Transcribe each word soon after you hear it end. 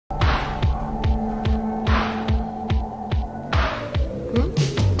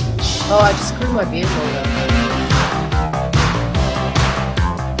Oh, I just grew my beard longer.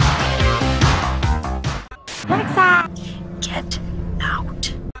 Alexa, get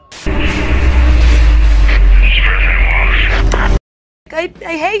out.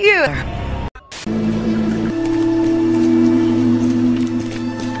 I hate you.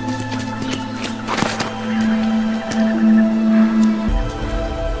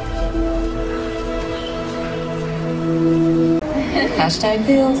 Hashtag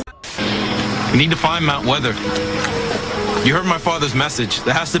feels. We need to find Mount Weather. You heard my father's message.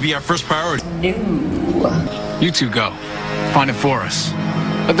 That has to be our first priority. No. You two go. Find it for us.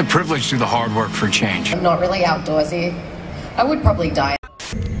 Let the privilege do the hard work for change. I'm not really outdoorsy. I would probably die.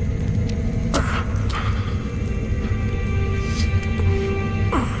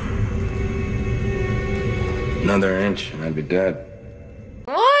 Another inch and I'd be dead.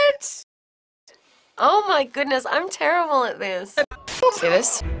 What? Oh my goodness, I'm terrible at this. See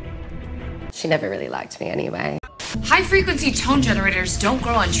this? She never really liked me anyway. High-frequency tone generators don't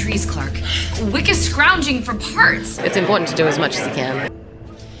grow on trees, Clarke. Wick is scrounging for parts. It's important to do as much as you can.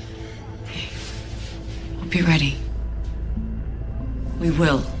 I'll be ready. We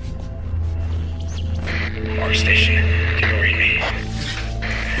will. Our station. Can you read me?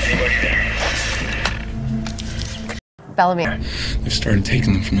 Anybody there? Bellamy. They've started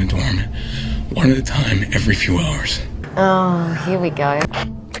taking them from the dorm, one at a time, every few hours. Oh, here we go.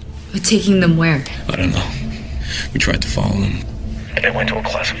 But taking them where? I don't know. We tried to follow them. They went to a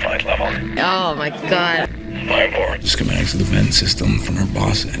classified level. Oh my god. My board. Schematics of the vent system from our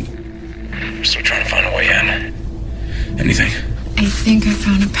boss and Still trying to find a way in. anything. I think I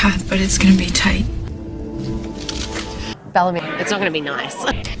found a path, but it's gonna be tight. Bellamy, it's not gonna be nice.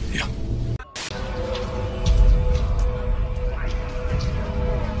 Yeah.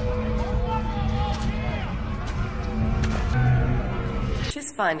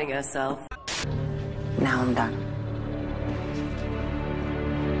 She's finding herself. Now I'm done.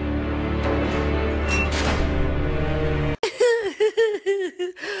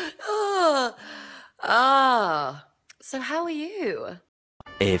 So how are you?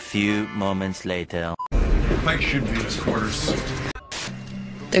 A few moments later. Mike should be in his quarters.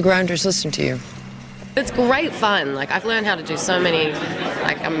 The grounders listen to you. It's great fun. Like, I've learned how to do so many,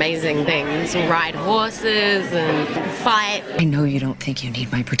 like, amazing things. Ride horses and fight. I know you don't think you need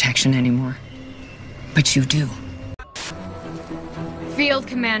my protection anymore, but you do. Field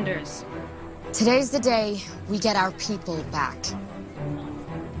commanders. Today's the day we get our people back.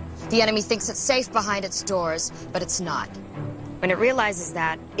 The enemy thinks it's safe behind its doors, but it's not. When it realizes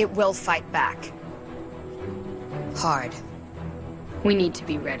that, it will fight back. Hard. We need to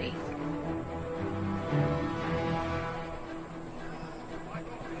be ready.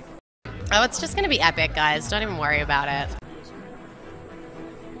 Oh, it's just gonna be epic, guys. Don't even worry about it.